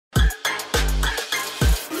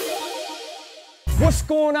What's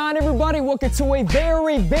going on, everybody? Welcome to a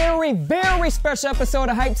very special episode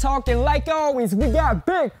of Hype Talk. And like always, we got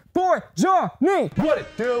Big Boy Johnny. What it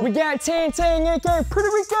do? We got Tang Tang, aka Pretty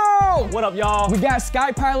Rico. What up, y'all? We got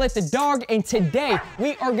Sky Pilot the dog, and today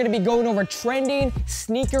we are gonna be going over trending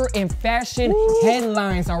sneaker and fashion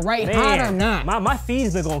headlines. All right, Man, hot or not? My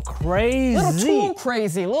feed's been going crazy.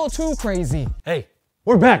 Little too crazy. Hey,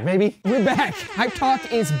 we're back, baby. We're back. Hype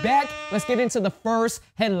Talk is back. Let's get into the first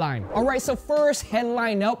headline. All right, so first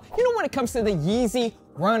headline up. You know, when it comes to the Yeezy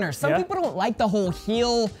runner, some people don't like the whole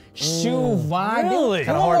heel shoe vibe. Really?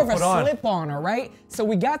 They're more of a slip-on, all right? So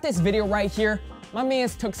we got this video right here. My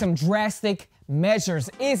man's took some drastic measures.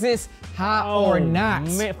 Is this hot or not?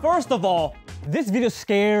 Man, first of all, this video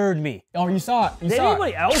scared me. Oh, you saw it. Did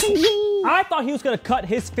anybody else? I thought he was gonna cut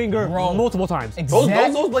his finger multiple times.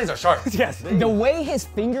 Exactly. Those blades are sharp. Yes. The way his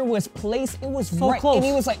finger was placed, it was So right. close. And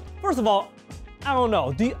he was like, first of all, I don't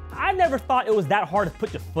know. I never thought it was that hard to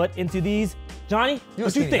put your foot into these. Johnny, You're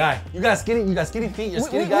what a you skinny think? guy. You got skinny feet. You're a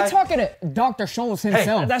skinny guy. we're talking to Dr. Scholes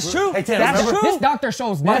himself. That's true. Hey, Tanner, That's remember? true. This Dr.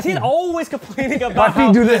 Scholes, But he's nephew. always complaining about My how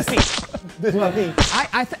feet do this. feet. This is my feet.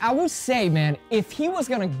 I would say, man, if he was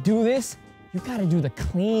gonna do this, you gotta do the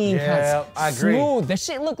clean Yeah, cuts. I agree. Smooth. The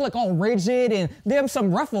shit look like all rigid and them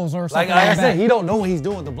some ruffles or something Like I like said, that. he don't know what he's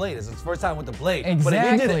doing with the blade. It's his first time with the blade. But if he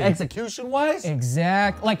did Exactly. it execution-wise,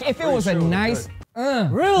 Exact. Like if it Pretty was a sure it would nice,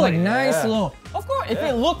 good. Really? like nice Yeah. little. Of course, if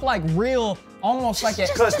it looked like real, almost like it.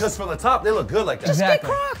 because from the top, they look good like that. Exactly.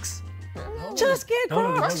 Crocs. Just get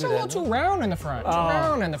Crocs. Crocs are a little too round in the front. Too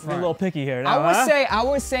round in the You're front. a little picky here. Now, I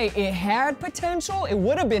would say it had potential. It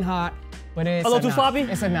would have been hot, but it's A little too not. sloppy?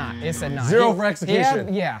 It's a not. It's a not. Zero for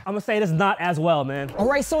execution. Yeah. I'm gonna say this not as well, man. All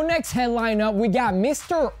right, so next headline up, we got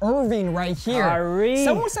Mr. Irving right here. Kyrie.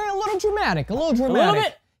 Some would say a little dramatic,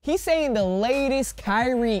 bit. He's saying the latest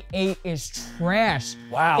Kyrie 8 is trash.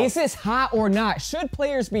 Wow. Is this hot or not? Should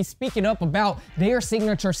players be speaking up about their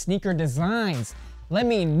signature sneaker designs? Let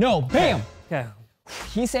me know. Bam! Okay.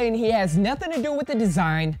 He's saying he has nothing to do with the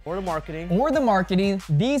design Or the marketing. or the marketing.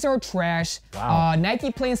 These are trash. Wow.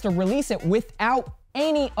 Nike plans to release it without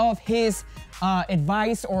any of his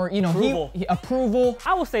advice or Approval. approval.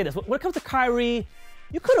 I will say this, when it comes to Kyrie,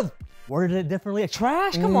 you could have worded it differently.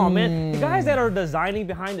 Trash? Come on, man. The guys that are designing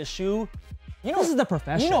behind the shoe, this is the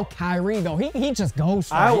profession. You know Kyrie though, he just goes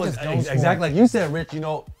for I it. He was just goes for exactly it. like you said, Rich.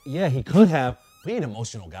 Yeah, he could have. But he's an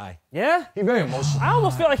emotional guy. Yeah? He's very emotional. I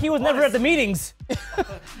almost feel like he was never at the meetings.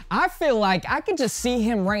 I feel like I could just see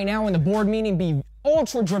him right now in the board meeting be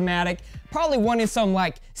ultra dramatic, probably wanting some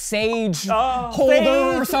like sage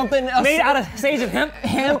holder or something. Made out of sage and hemp.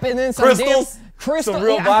 Hemp and then some Crystals. Crystal. Some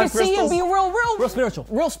real I vibe can see him crystals. be Real spiritual.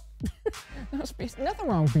 Nothing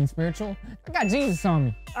wrong with being spiritual. I got Jesus on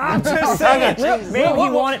me. I'm just saying. Jesus. Maybe he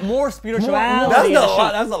wanted more spirituality. That's in the the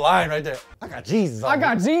shoe. that's the line right there. I got Jesus. I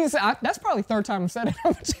got Jesus. That's probably third time I've said it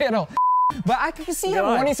on the channel. But I can see him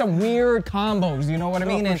line. wanting some weird combos, you know what I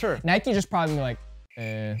mean? for And sure. Nike just probably be like,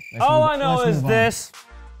 All I know let's is move on. this.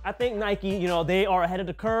 I think Nike, they are ahead of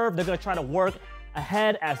the curve. They're gonna try to work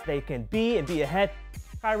ahead as they can be and be ahead.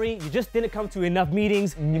 Kyrie, you just didn't come to enough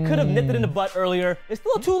meetings. You could have nipped it in the butt earlier. It's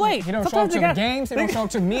still too late. He don't show up to the games, he don't show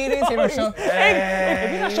up to meetings, he don't show Hey,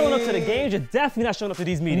 if you're not showing up to the games, you're definitely not showing up to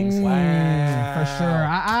these meetings. For sure.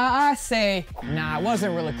 I say, nah, it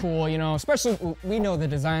wasn't really cool, especially we know the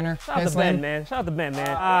designer. Shout out to Ben, man. Shout out to Ben,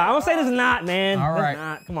 man. I'm gonna say this is not, man. All This right. is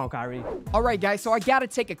not. Come on, Kyrie. All right, guys, so I gotta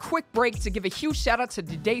take a quick break to give a huge shout out to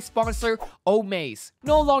today's sponsor, Omaze.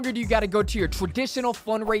 No longer do you gotta go to your traditional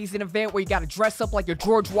fundraising event where you gotta dress up like you're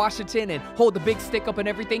George Washington and hold the big stick up and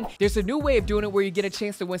everything. There's a new way of doing it where you get a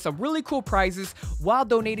chance to win some really cool prizes while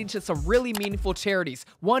donating to some really meaningful charities,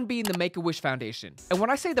 one being the Make-A-Wish Foundation. And when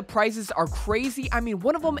I say the prizes are crazy, I mean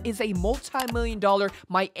one of them is a multi-million-dollar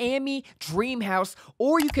Miami dream house,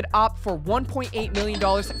 or you could opt for $1.8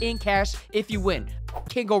 million in cash if you win.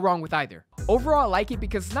 Can't go wrong with either. Overall, I like it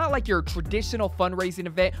because it's not like your traditional fundraising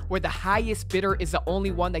event where the highest bidder is the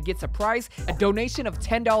only one that gets a prize. A donation of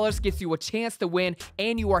 $10 gets you a chance to win,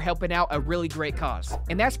 and you are helping out a really great cause.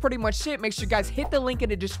 And that's pretty much it. Make sure you guys hit the link in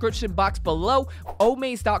the description box below,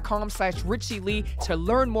 omaze.com/Richie Le, to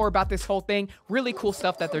learn more about this whole thing. Really cool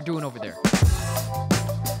stuff that they're doing over there.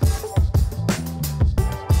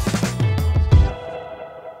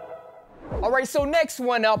 All right, so next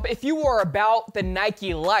one up, if you are about the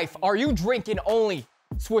Nike life, are you drinking only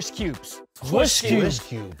Swish Cubes? Swish Swish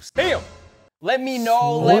cubes. Damn. Let me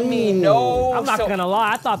know, let me know. I'm not So- gonna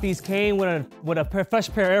lie. I thought these came with a fresh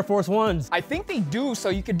pair of Air Force Ones. I think they do, so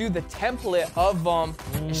you could do the template of them.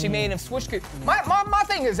 And she made them Swish Cubes. My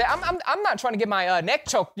thing is that I'm not trying to get my neck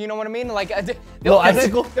choked. You know what I mean? Like, No,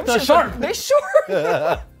 icicle. them The shits sharp. They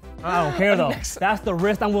sharp. I don't care though. That's the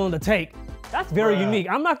risk I'm willing to take. That's very unique.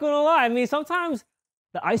 I'm not gonna lie. I mean, sometimes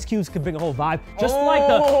the ice cubes could bring a whole vibe. Just like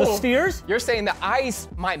the spheres. You're saying the ice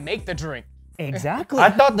might make the drink. Exactly.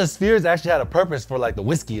 I thought the spheres actually had a purpose for like the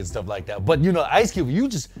whiskey and stuff like that. But you know, ice cube, you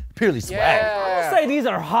just purely swag. I would say these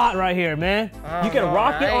are hot right here, man. You can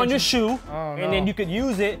rock it on your shoe, no. and then you could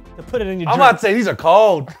use it to put it in your I'm drink. about to say these are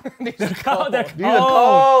cold. They're cold. They're These are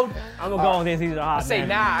cold. I'm gonna go with these are hot, I say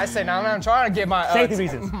nah. I'm trying to get my safety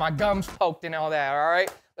reasons. My gums poked and all that. All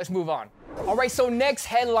right, let's move on. All right, so next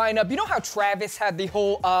headline up. You know how Travis had the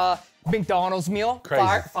whole McDonald's meal? Crazy.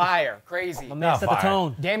 Fire, crazy. My man set the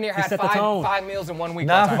tone. Damn near He had set the tone. five meals in 1 week.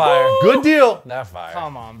 Not one time. fire. Good deal. Not fire.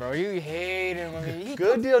 Come on, bro. You hate him.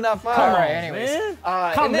 Good deal, not fire. All right, anyways.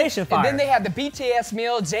 Man. Combination fire. And then they have the BTS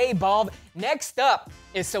meal, J Balv. Next up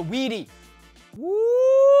is Saweetie. Woo!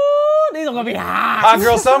 These are gonna be hot. Hot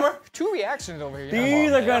girl summer? 2 reactions over here.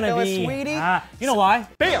 These are gonna be Sweetie. hot. You know why?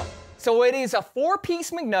 Bam! So it is a 4-piece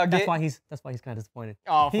McNugget. That's why he's kind of disappointed.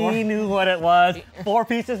 Oh, he knew what it was. 4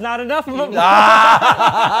 pieces not enough for him.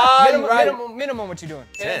 Minimum what you doing?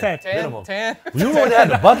 10. Minimum. 10. You know what had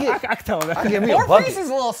the bucket? I can tell him that. Give me a 4 bucket. pieces,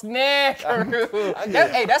 a little snack.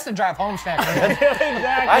 Hey, that's the drive home snack. Exactly.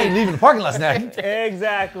 I ain't leaving the parking lot snack.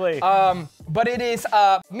 Exactly. But it is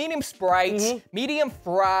medium Sprites, medium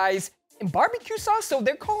fries, and barbecue sauce. So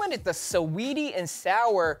they're calling it the Saweetie and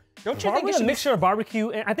Sour. Don't you think Probably it a should mixture of barbecue,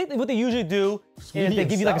 and I think what they usually do is they and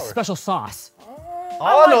give you like a sour. special sauce.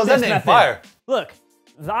 Oh, no, like that this ain't method. fire. Look,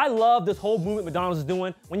 I love this whole movement McDonald's is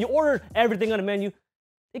doing. When you order everything on the menu,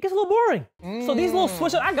 it gets a little boring. So these little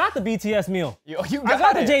switch up, I got the BTS meal. You I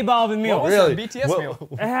got the J Balvin meal. What was Really? the BTS meal?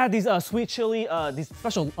 It had these sweet chili, these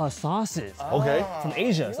special sauces Okay. from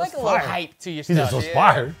Asia. You So like it's a little fire. hype to your These are stuff. so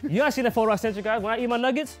fire. You guys see that photo I sent you guys? When I eat my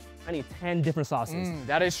nuggets, I need 10 different sauces.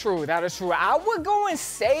 That is true. That is true. I would go and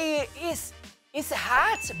say it's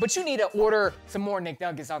hot, but you need to order some more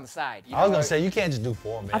McNuggets on the side. You I was know? gonna say, you can't just do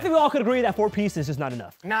 4, man. I think we all could agree that 4 pieces is just not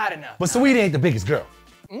enough. Not enough. But Saweetie ain't the biggest girl.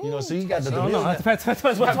 You know, so you got the No, meal. that depends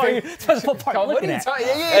what part you're What looking are you at. talking?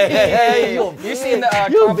 Hey, You seen the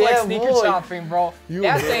you complex bad sneaker boy. shopping, bro? You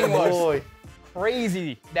That a thing bad was boy.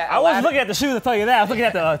 crazy. That I wasn't looking at the shoes to tell you that. I was looking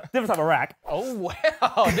at the different type of rack. Oh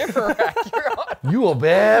wow, different rack. You're on. You a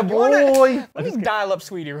bad boy. Let me dial up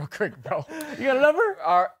Sweetie real quick, bro. You got a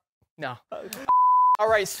number? No. All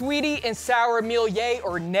right, Sweetie and Sour meal, yay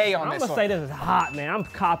or nay on I'm this gonna one? say this is hot, man. I'm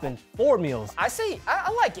copping 4 meals. I say I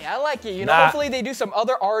like it. I like it. You know, Nah. hopefully they do some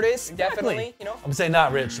other artists. Definitely. You know, I'm saying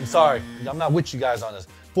not, Rich. I'm sorry. I'm not with you guys on this.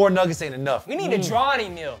 4 nuggets ain't enough. we need a Johnny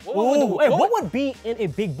meal. Ooh, hey, what would be in a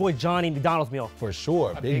Big Boy Johnny McDonald's meal? For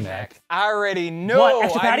sure, Big Mac. I already know. What,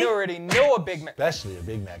 extra patty? I already know a Big Mac. Especially a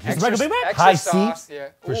Big Mac. Regular Big Mac? Extra High sauce, C. yeah.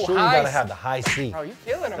 For Ooh, sure, you high gotta C. have the high C. Oh, you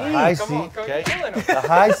killing him. High Come C, on, come okay? you killing him. The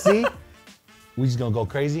high C. We just gonna go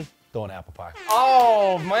crazy. Throw an apple pie.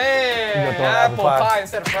 Oh man, gonna throw an apple apple pie. pie.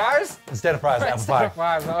 Instead of fries. Instead of fries, apple Instead pie. of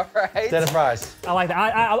fries, all right. Instead of fries. I like that.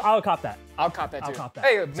 I would cop that. I'll cop that too. I'll cop that.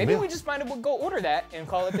 Hey, maybe meal. we just might as well go order that and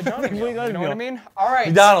call it the Johnny We meal. got You a know what I meal. mean? All right.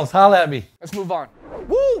 McDonald's, holla at me. Let's move on.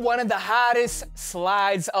 Woo, one of the hottest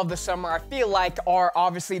slides of the summer, I feel like, are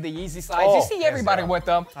obviously the Yeezy slides. Oh, you see everybody hands down. with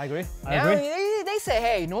them. I agree. I Now, agree. they say,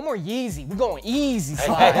 hey, no more Yeezy. We're going easy Hey,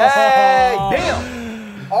 slides. hey, Damn.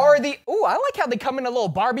 Are the, ooh, I like how they come in a little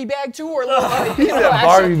Barbie bag too, or a little, you know, said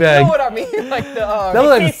Barbie bag. You know what I mean? Like the, That look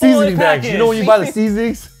like the Full seasoning bags. You know when you buy the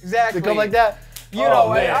seasonings? Exactly. They come like that? You know,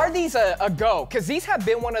 Oh, man. are these a go? Because these have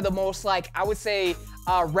been one of the most, like, I would say,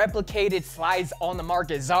 replicated slides on the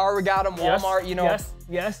market. Zara got them, Walmart, you know.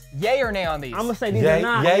 Yes. Yay or nay on these? I'm gonna say these Yay- are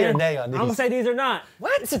not. yay or man. nay on these? I'm gonna say these are not.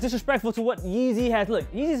 What? It's disrespectful to what Yeezy has.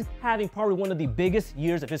 Look, Yeezy's having probably one of the biggest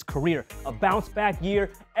years of his career. A bounce back year.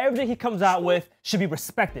 Everything he comes out with should be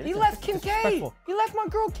respected. He It's left Kim K. disrespectful. He left my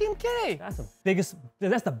girl Kim K.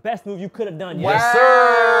 That's the best move you could have done. Wow. Yes,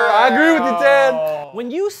 sir. I agree with you, Ted.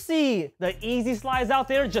 When you see the Easy slides out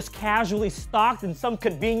there just casually stocked in some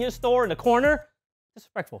convenience store in the corner,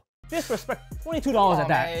 disrespectful. Disrespect. $22 at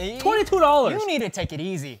that. man. $22. You need to take it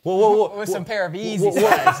easy. Whoa. With some pair of Easy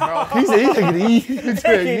slides, bro. He said he took it easy. He took Take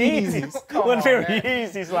it it easy. easy. Come One on, pair of man.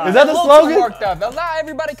 Yeezy slides. Is that the A little slogan? too worked up. Now, not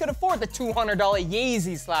everybody could afford the $200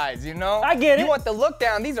 Yeezy slides, you know? I get it. You want the look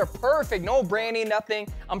down. These are perfect. No branding, nothing.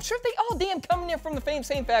 I'm sure they all damn coming in from the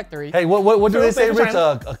same factory. Hey, what do they say, True, Rich?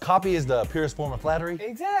 A copy is the purest form of flattery?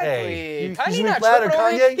 Exactly. Hey, you Kanye should be not flattered, tripping over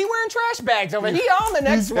it. Kanye. He wearing trash bags over. He on the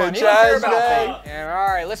next He one. said He don't care trash about bag. that. And all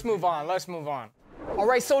right, let's move on. All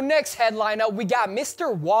right, so next headline up, we got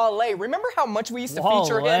Mr. Wale. Remember how much we used to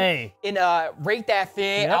feature him Wale. in Rate That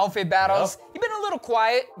Fit, Yep. outfit battles? He been a little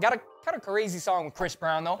quiet. Got a Kind of crazy song with Chris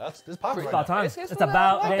Brown though. This popular. It's about time. It's It's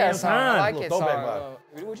about I like damn that song. I time. like Little it. throwback Song.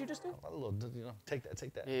 What'd you just do? A little, you know, take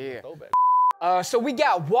that. Yeah. Throwback. So we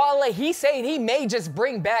got Wale. He's saying he may just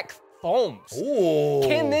bring back foams. Ooh.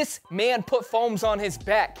 Can this man put foams on his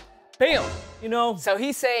back? Bam. You know, So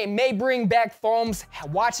he's saying may bring back foams.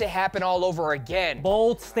 Watch it happen all over again.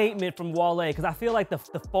 bold statement from Wale, because I feel like the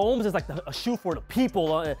foams is like a shoe for the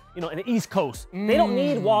people, you know, in the East Coast. They don't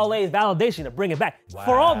need Wale's validation to bring it back.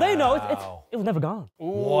 For all they know, it was never gone.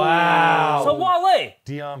 Wow. So Wale,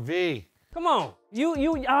 Dion V. come on. I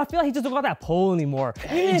feel like he just don't got that pull anymore.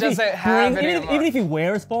 He doesn't have it anymore. Even if he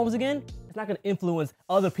wears foams again, it's not gonna influence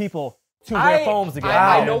other people to wear foams again.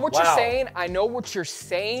 I know what you're Wow. saying. I know what you're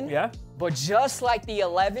saying. Yeah. But just like the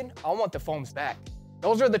 11, I want the foams back.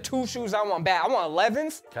 Those are the two shoes I want back. I want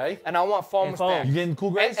 11s. Okay. And I want foams foams. back. You getting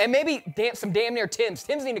cool grades? And maybe some damn near Tims.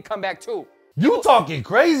 Tims need to come back too. You talking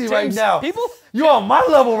crazy right Tims, now. people- You on my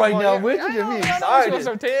level right now, Yeah, Rich. You I get me know, excited.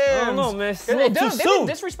 some Tims. I don't know, man. It's a They've little too been soon.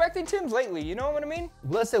 disrespecting Tims lately. You know what I mean?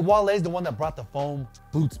 Let's say Wale's the one that brought the foam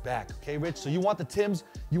boots back. Okay, Rich? So you want the Tims,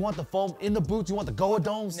 you want the foam in the boots, you want the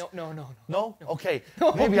Goadomes? No. No? Okay.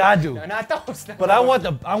 Maybe I do. No, not those. But I want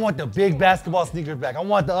the big basketball sneakers back. I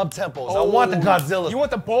want the up-tempos. I want the Godzillas. You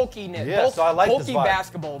want the bulkiness. Yeah, so I like this bulky vibe.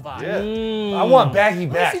 basketball vibe. Yeah. I want baggy Let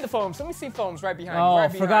me back. see the foams. Let me see foams right behind you. Oh, right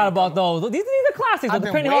behind forgot you. about those. These are classics, I've like the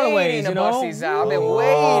been Penny Hardaways, waiting you to bust know? these out. I've been Come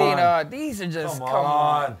waiting. on. These are just Come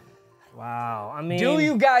on. Wow, I mean. Do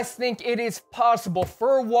you guys think it is possible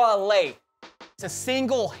for Wale to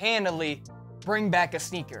single-handedly bring back a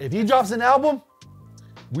sneaker? If he drops an album,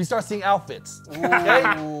 we start seeing outfits. Okay?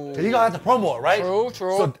 Because he's gonna have to promo it, right? True.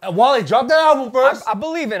 So Wale, drop that album first. I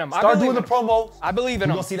believe in him. Start doing the promo. I believe in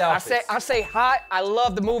We him. gonna see the outfits. I say hot. I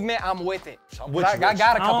love the movement. I'm with it. I'm with I you, got Rich. a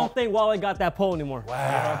I couple. don't think Wale got that pull anymore.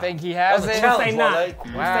 I don't think he has That was a it. challenge. Say not. Wale.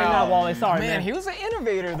 Say not, Wale. Sorry, Man, man. he was an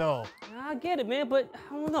innovator though. I get it, man, but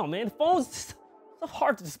I don't know, man. The phone's just so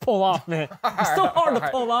hard to just pull off, man. It's so hard to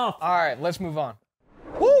pull off. All right, let's move on.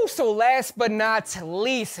 Woo, so last but not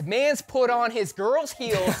least, man's put on his girl's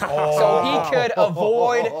heels so he could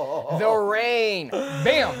avoid the rain.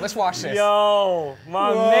 Bam, let's watch this. Yo,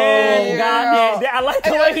 my man got it. I like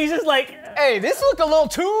the way he's just like, Hey, this look a little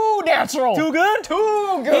too natural. too good?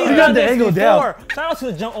 Too He's good. got done the this angle before. down. Shout out to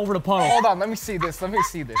the jump over the puddle. Hold on, let me see this. Let me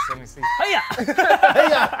see. Hey-ya.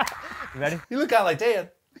 You ready? You look kind of like Dan.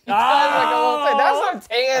 That's not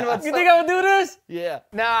tan. But You think I would do this? Yeah.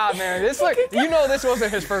 Nah, man. This look. You know this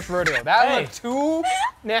wasn't his first rodeo. That Hey. looked too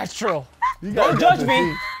natural. You Don't gotta judge go me.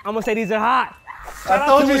 see. I'm gonna say these are hot. I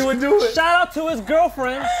told you he would do it. Shout out to his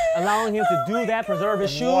girlfriend, allowing him to do that, preserve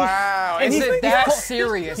his shoes. Wow. And Is he's- it that he's-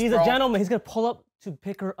 serious, He's bro? a gentleman. He's gonna pull up to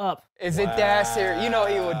pick her up. Is it that serious? You know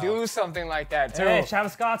he would do something like that too. Hey,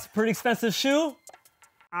 Travis Scott's pretty expensive shoe.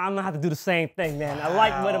 I'm gonna have to do the same thing, man. I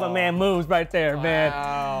like when my man moves right there, man.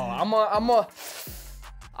 Wow.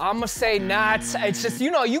 I'm gonna say not. It's just, you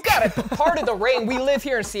know, you got a part of the rain. We live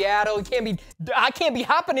here in Seattle. I can't be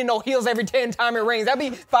hopping in no heels every 10 times it rains. That'd be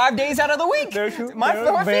 5 days out of the week. Very true. My feet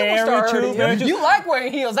will Very start true, hurting. very true. You like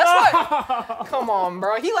wearing heels. That's what. Come on,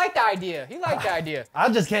 bro. He liked the idea. I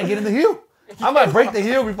just can't get in the heel. I might break the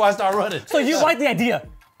heel before I start running. So you like the idea?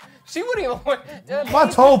 She wouldn't even. My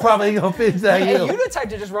toe probably ain't gonna fit that Hey, heel. you the type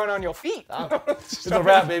to just run on your feet. It's a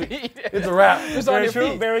wrap, baby. It's a wrap. Just on Very your true,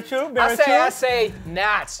 feet. very true, I very say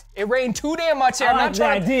not. It rained too damn much here. I I'm like not the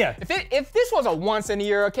trying. idea. If this was a once in a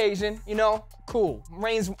year occasion, you know, cool.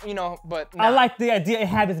 Rains, you know, but nah. I like the idea. It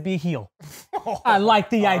happens to be a heel. I like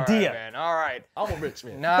the All right, idea. man. All right. I'm a rich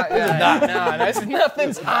man. Nah,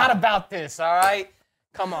 nothing's hot about this. All right.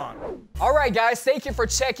 Come on. All right, guys. Thank you for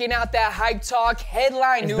checking out that Hype Talk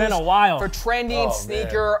headline news. been a while. For trending Oh,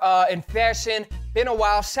 sneaker and fashion. Been a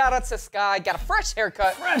while. Shout out to Sky. Got a fresh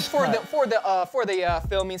haircut for the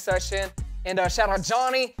filming session. And shout out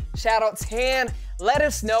Johnny. Shout out Tan. Let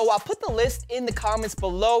us know. I'll put the list in the comments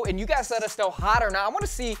below, and you guys let us know hot or not. I want to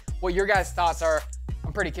see what your guys' thoughts are.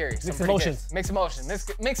 I'm pretty curious. Mixed I'm pretty emotions. curious. Mixed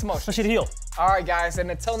emotions. Especially the heel. All right, guys.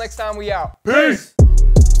 And until next time, we out. Peace.